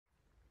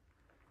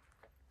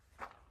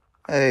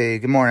Hey,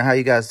 good morning. How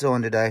you guys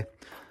doing today?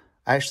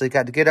 I actually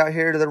got to get out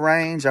here to the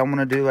range. I want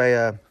to do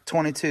a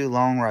 22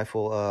 long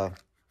rifle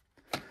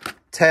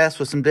test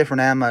with some different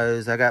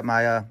ammos. I got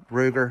my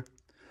Ruger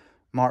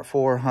Mark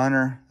IV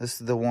Hunter. This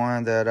is the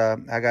one that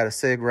I got a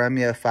Sig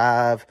Romeo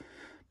 5,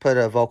 put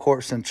a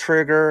Volquartsen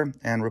trigger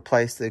and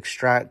replaced the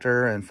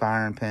extractor and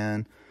firing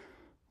pin.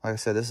 Like I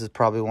said, this is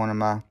probably one of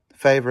my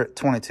favorite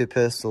 22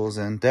 pistols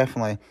and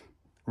definitely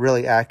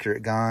really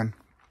accurate gun.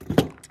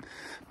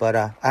 But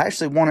I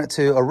actually wanted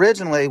to,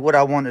 originally what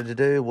I wanted to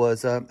do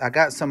was, I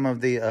got some of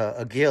the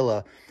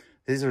Aguila.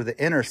 These are the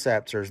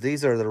interceptors.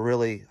 These are the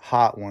really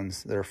hot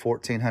ones. They're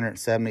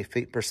 1,470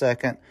 feet per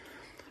second.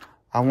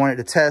 I wanted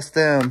to test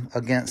them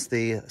against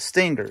the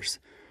Stingers.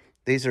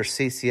 These are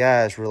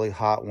CCI's really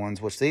hot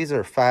ones, which these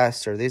are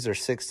faster. These are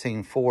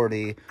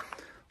 1640,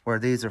 where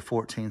these are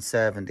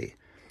 1470.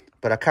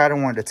 But I kind of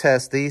wanted to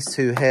test these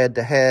two head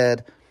to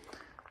head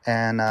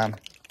and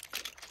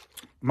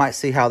might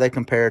see how they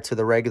compare to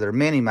the regular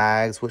mini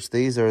mags, which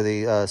these are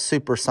the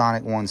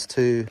supersonic ones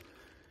too.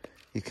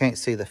 You can't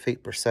see the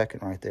feet per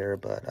second right there,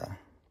 but I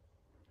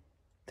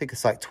think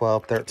it's like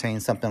 12, 13,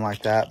 something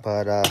like that.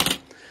 But I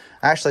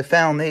actually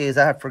found these.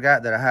 I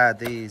forgot that I had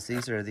these.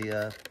 These are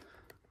the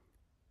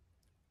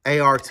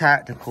AR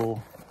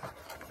Tactical.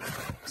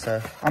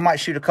 So I might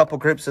shoot a couple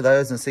groups of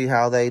those and see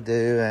how they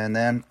do. And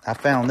then I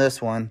found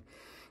this one,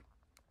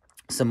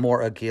 some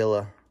more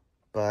Aguila.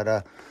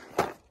 But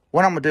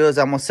what I'm going to do is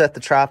I'm going to set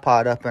the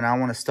tripod up, and I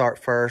want to start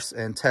first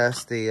and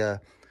test the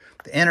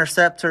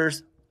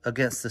interceptors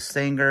against the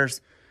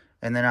Stingers.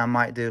 And then I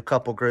might do a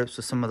couple groups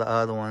with some of the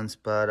other ones.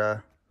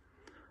 But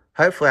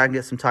hopefully I can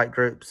get some tight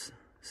groups.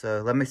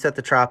 So let me set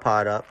the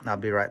tripod up, and I'll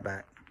be right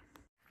back.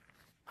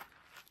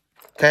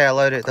 Okay, I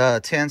loaded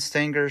 10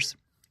 Stingers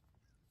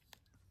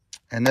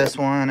in this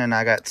one, and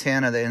I got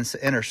 10 of the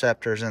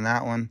interceptors in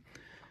that one.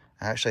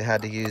 I actually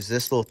had to use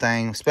this little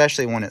thing,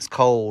 especially when it's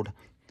cold.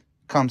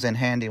 Comes in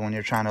handy when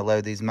you're trying to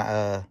load these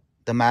the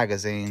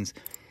magazines.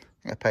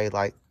 I paid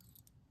like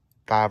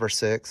 $5 or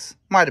 $6,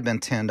 might have been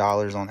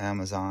 $10 on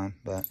Amazon.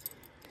 But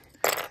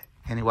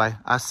anyway,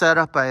 I set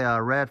up a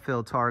red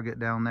field target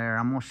down there.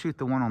 I'm gonna shoot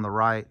the one on the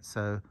right,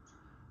 so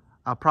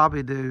I'll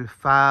probably do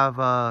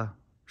 5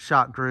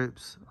 shot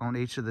groups on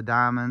each of the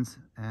diamonds,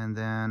 and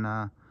then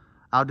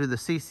I'll do the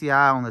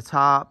CCI on the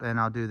top, and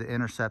I'll do the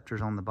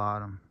interceptors on the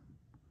bottom.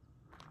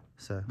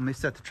 So let me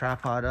set the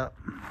tripod up.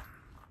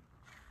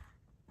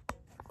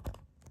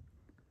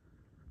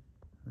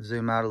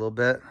 Zoom out a little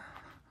bit.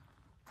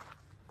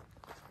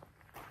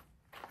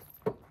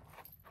 All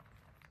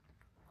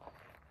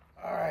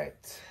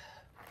right.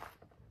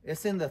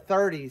 It's in the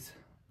 30s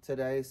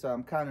today, so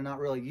I'm kind of not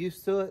really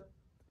used to it.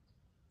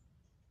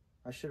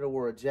 I should have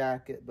wore a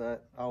jacket,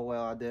 but oh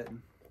well, I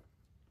didn't.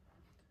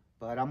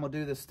 But I'm going to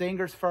do the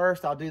Stingers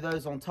first. I'll do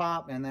those on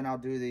top, and then I'll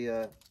do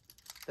the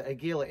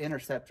Aguila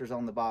interceptors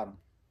on the bottom.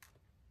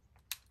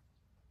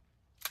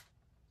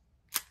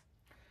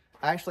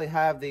 I actually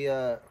have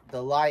the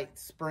light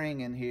spring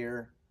in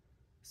here,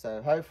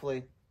 so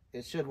hopefully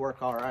it should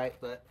work all right.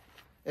 But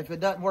if it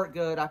doesn't work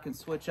good, I can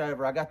switch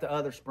over. I got the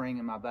other spring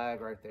in my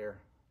bag right there.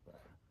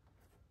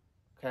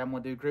 Okay, I'm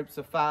gonna do groups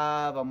of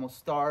 5. I'm gonna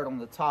start on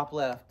the top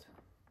left.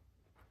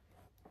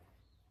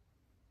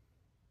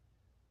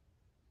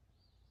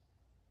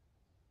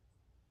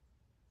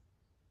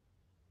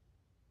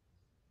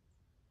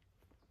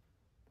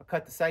 I'll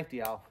cut the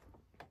safety off.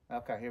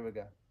 Okay, here we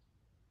go.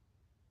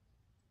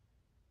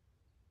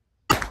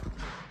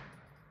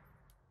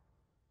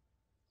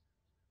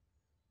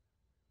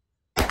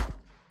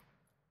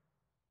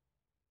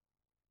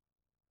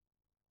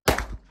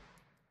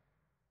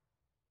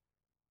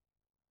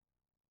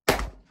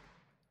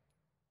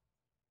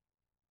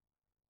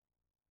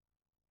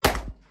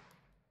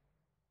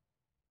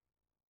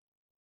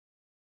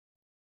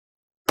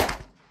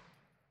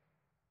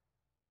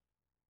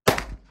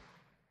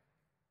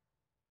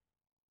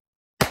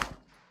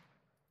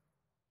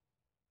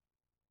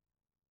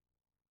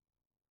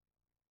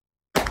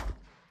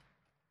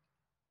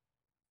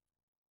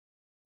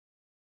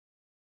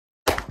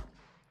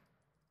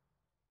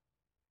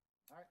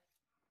 All right.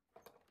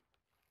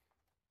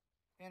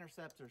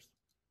 Interceptors.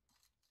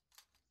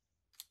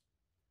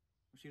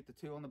 We'll shoot the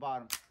 2 on the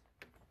bottom.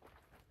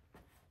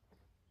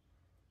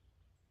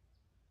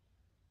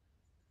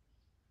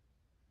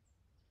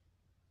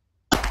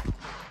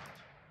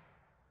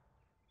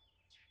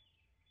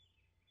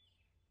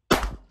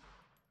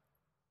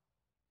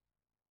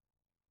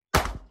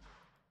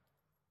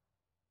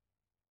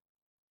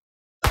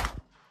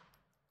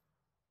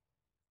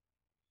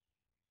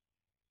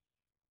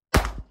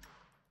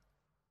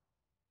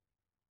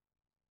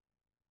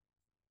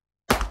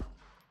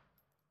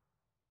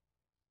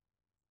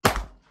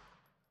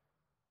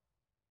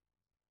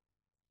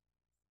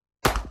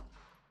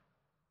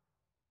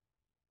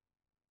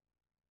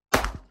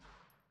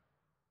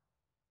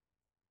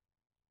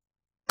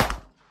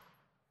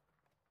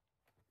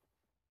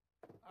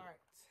 All right.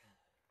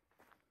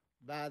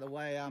 By the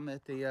way, I'm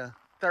at the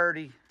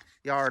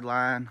 30-yard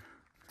line,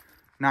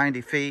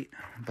 90 feet.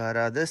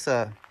 But this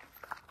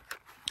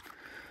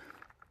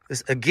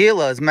This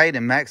Aguila is made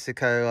in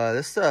Mexico.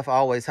 This stuff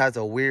always has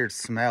a weird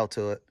smell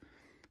to it.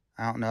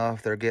 I don't know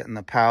if they're getting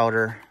the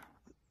powder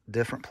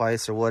different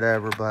place or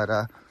whatever, but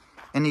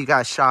any of you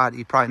guys shot,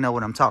 you probably know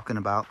what I'm talking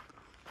about.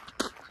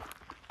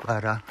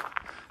 But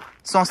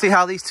just want to see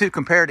how these two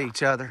compare to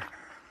each other.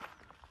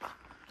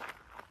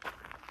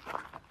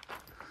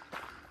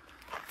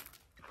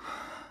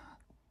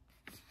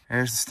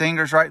 There's the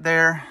stingers right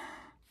there.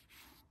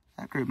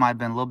 That group might have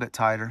been a little bit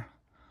tighter.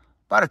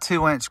 About a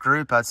 2-inch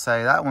group, I'd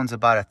say. That one's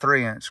about a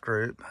 3-inch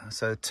group.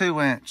 So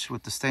 2-inch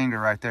with the stinger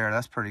right there.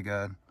 That's pretty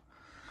good.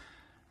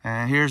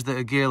 And here's the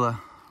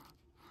Aguila.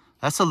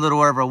 That's a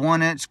little over a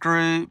 1-inch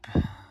group.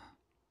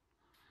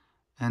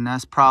 And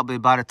that's probably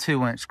about a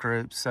 2-inch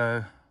group.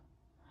 So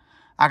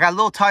I got a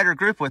little tighter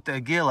group with the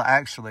Aguila,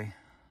 actually.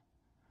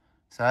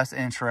 So that's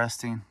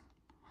interesting.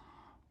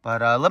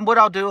 But what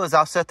I'll do is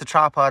I'll set the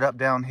tripod up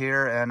down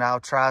here and I'll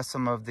try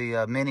some of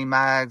the mini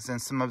mags and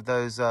some of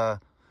those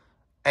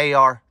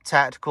AR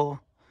tactical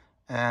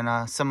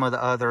and some of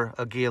the other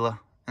Aguila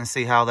and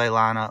see how they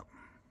line up.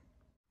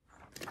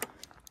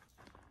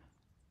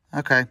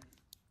 Okay,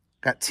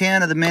 got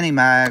 10 of the mini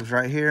mags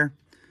right here.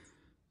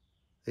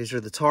 These are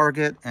the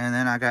target, and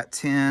then I got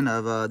 10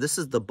 of, this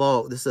is the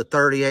bulk. This is a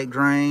 38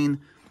 grain,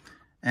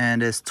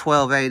 and it's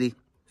 1280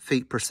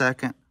 feet per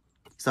second.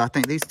 So I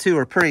think these two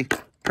are pretty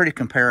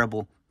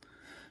comparable.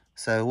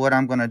 So what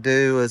I'm gonna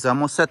do is I'm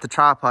gonna set the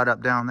tripod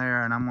up down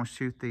there, and I'm gonna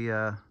shoot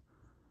the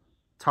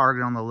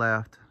target on the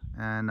left,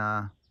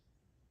 and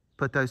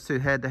put those two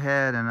head to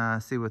head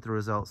and see what the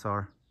results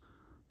are.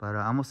 But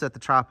I'm gonna set the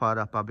tripod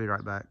up. I'll be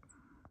right back.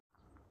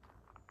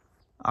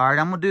 All right,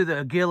 I'm gonna do the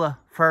Aguila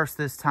first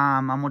this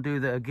time. I'm gonna do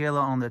the Aguila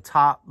on the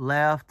top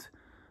left,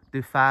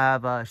 do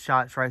 5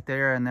 shots right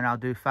there, and then I'll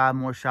do 5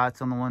 more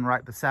shots on the one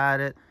right beside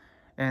it.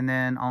 And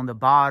then on the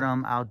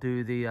bottom, I'll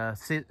do the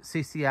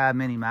CCI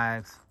mini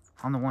mags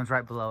on the ones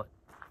right below it.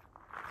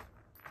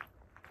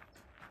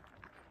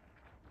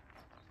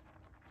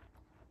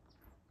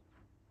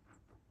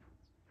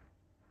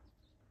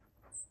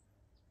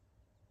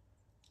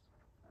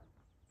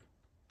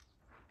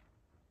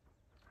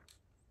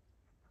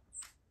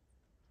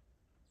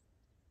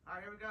 All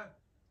right, here we go. All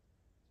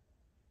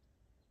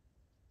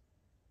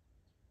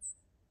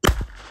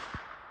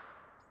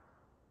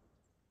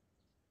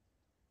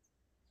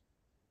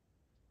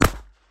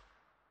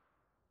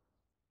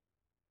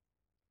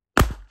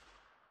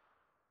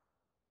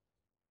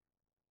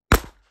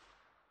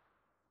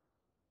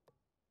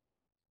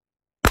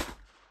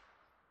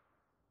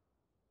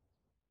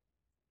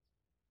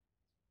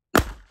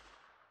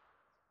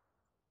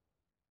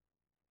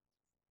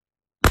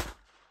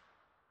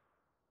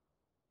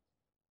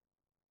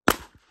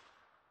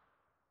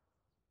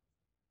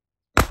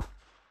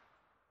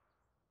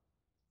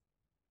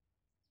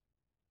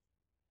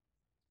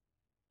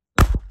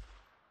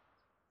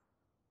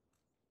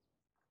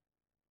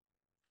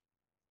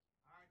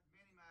right,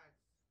 mini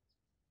mags.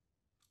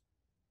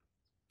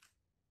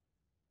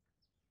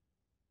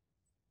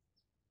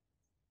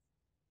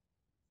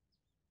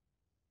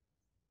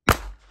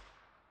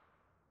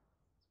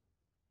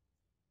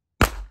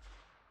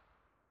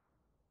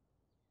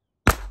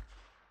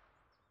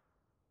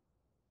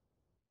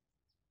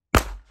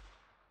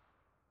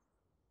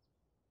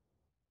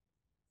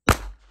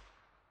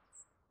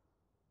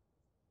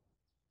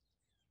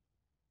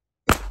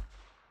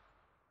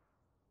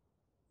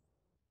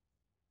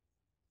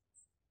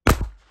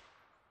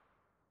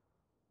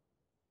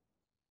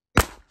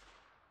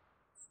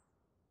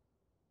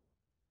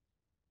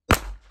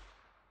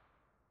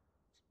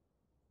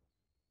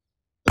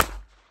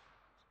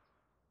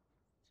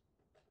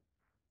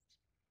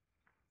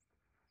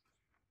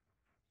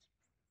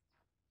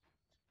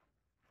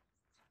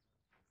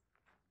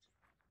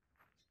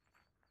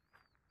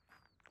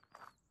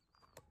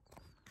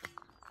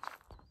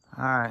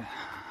 All right.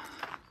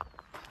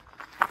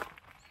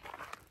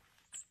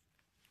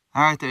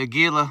 All right, the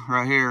Aguila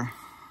right here.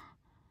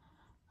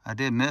 I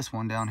did miss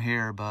one down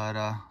here, but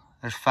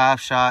there's 5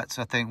 shots.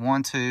 I think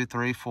 1, 2,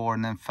 3, 4,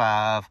 and then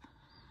 5.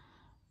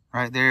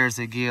 Right there's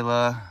the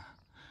Aguila.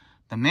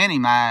 The mini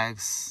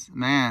mags,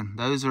 man,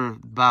 those are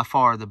by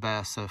far the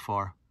best so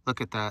far. Look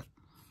at that.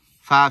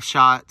 5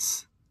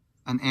 shots,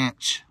 an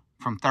inch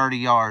from 30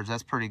 yards.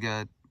 That's pretty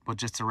good with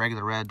just a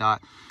regular red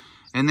dot.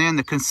 And then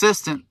the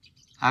consistent,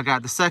 I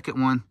got the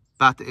second one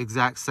about the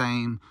exact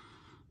same.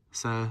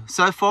 So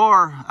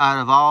far,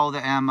 out of all the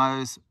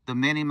ammos, the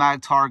mini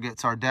mag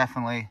targets are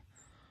definitely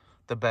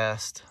the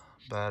best.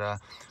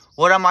 But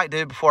what I might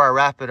do before I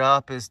wrap it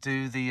up is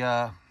do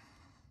the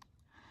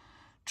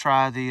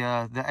try the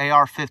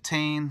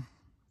AR-15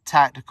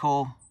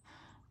 tactical.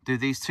 Do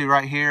these two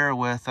right here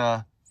with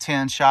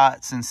 10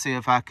 shots and see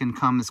if I can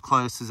come as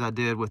close as I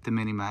did with the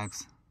mini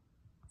mags.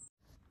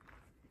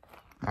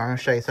 All right, I'll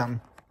show you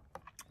something.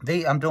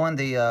 I'm doing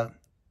the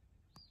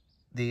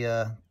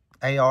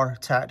AR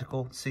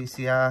tactical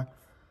CCI,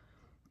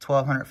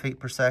 1200 feet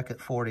per second,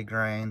 40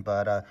 grain.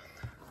 But I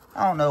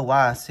don't know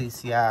why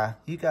CCI.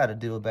 You got to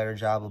do a better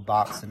job of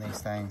boxing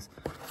these things.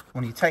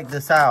 When you take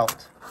this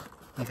out,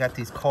 you got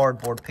these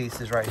cardboard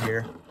pieces right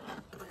here.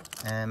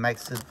 and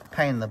makes it a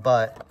pain in the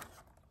butt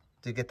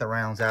to get the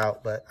rounds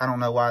out. But I don't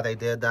know why they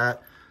did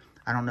that.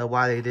 I don't know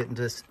why they didn't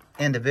just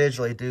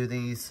individually do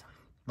these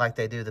like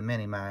they do the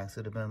mini mags. It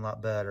would have been a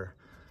lot better.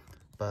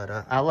 But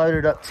I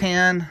loaded up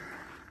 10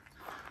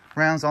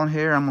 rounds on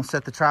here. I'm gonna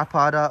set the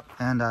tripod up,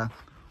 and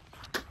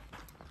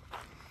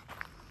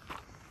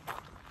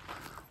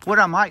what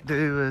I might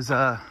do is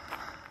I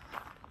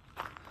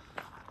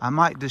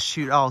might just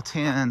shoot all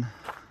 10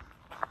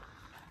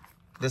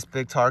 this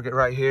big target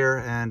right here.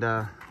 And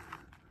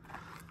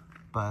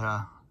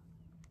but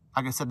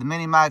like I said, the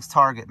mini mag's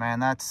target, man,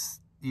 that's,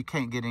 you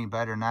can't get any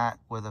better than that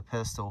with a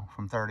pistol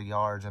from 30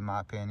 yards, in my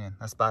opinion.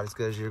 That's about as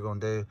good as you're gonna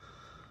do.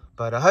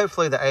 But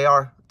hopefully the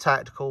AR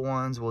tactical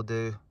ones will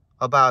do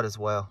about as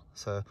well.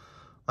 So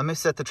let me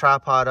set the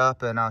tripod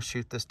up, and I'll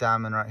shoot this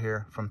diamond right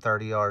here from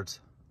 30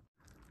 yards.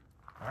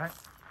 All right.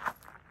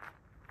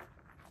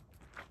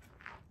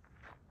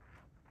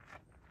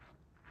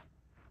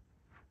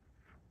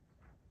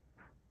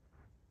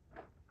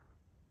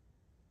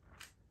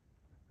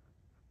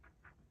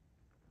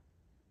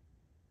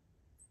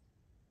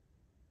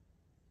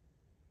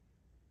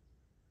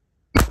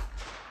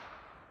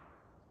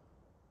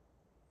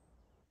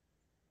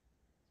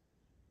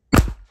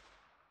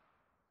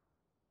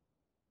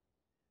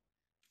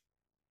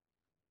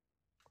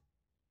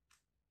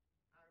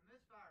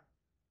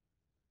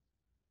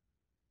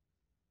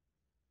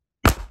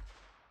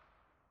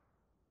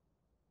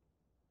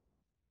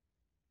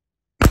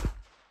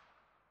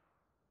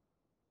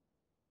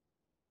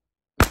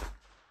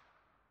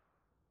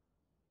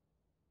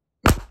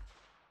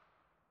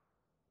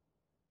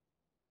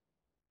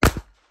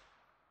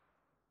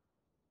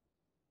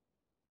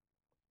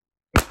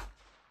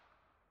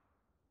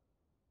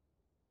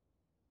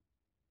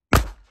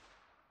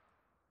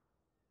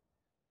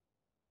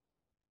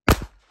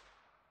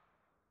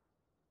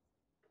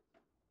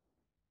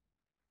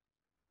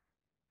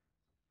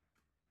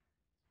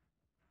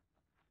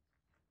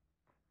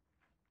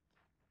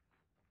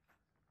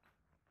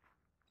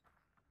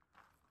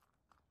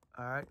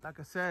 All right, like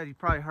I said, you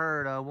probably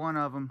heard one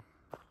of them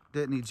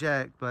didn't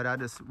eject, but I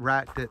just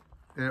racked it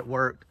and it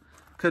worked.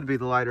 Could be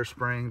the lighter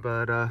spring,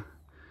 but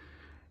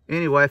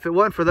anyway, if it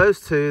wasn't for those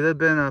two, they've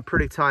been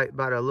pretty tight,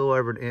 about a little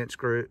over an inch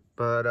group.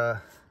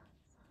 But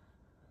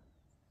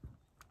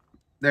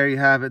there you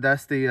have it.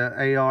 That's the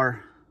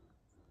AR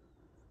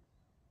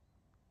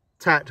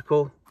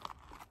tactical,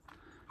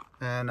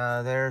 and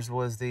theirs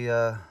was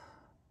the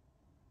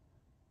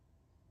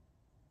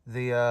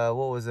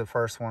what was the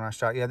first one I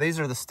shot? Yeah, these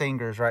are the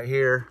Stingers right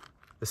here.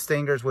 The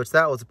Stingers, which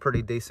that was a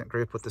pretty decent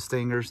group with the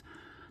Stingers.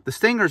 The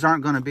Stingers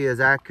aren't going to be as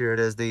accurate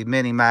as the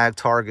mini mag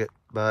target,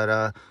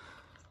 but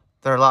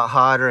they're a lot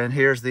hotter. And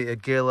here's the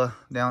Aguila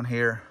down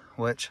here,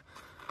 which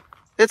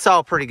it's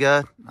all pretty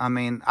good. I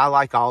mean, I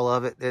like all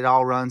of it. It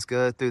all runs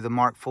good through the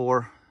Mark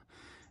IV.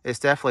 It's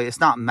definitely, it's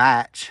not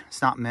match.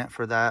 It's not meant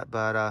for that,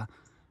 but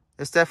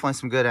it's definitely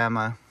some good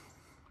ammo.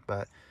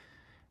 But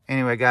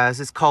anyway, guys,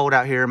 it's cold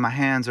out here. My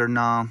hands are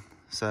numb,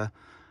 so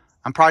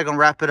I'm probably gonna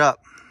wrap it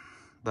up.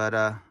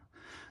 But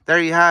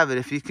there you have it.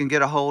 If you can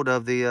get a hold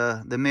of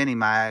the mini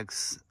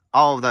mags,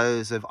 all of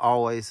those have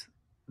always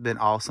been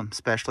awesome,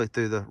 especially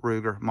through the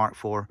Ruger Mark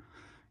IV.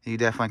 You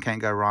definitely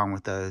can't go wrong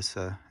with those.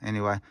 So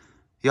anyway,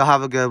 y'all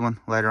have a good one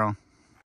later on.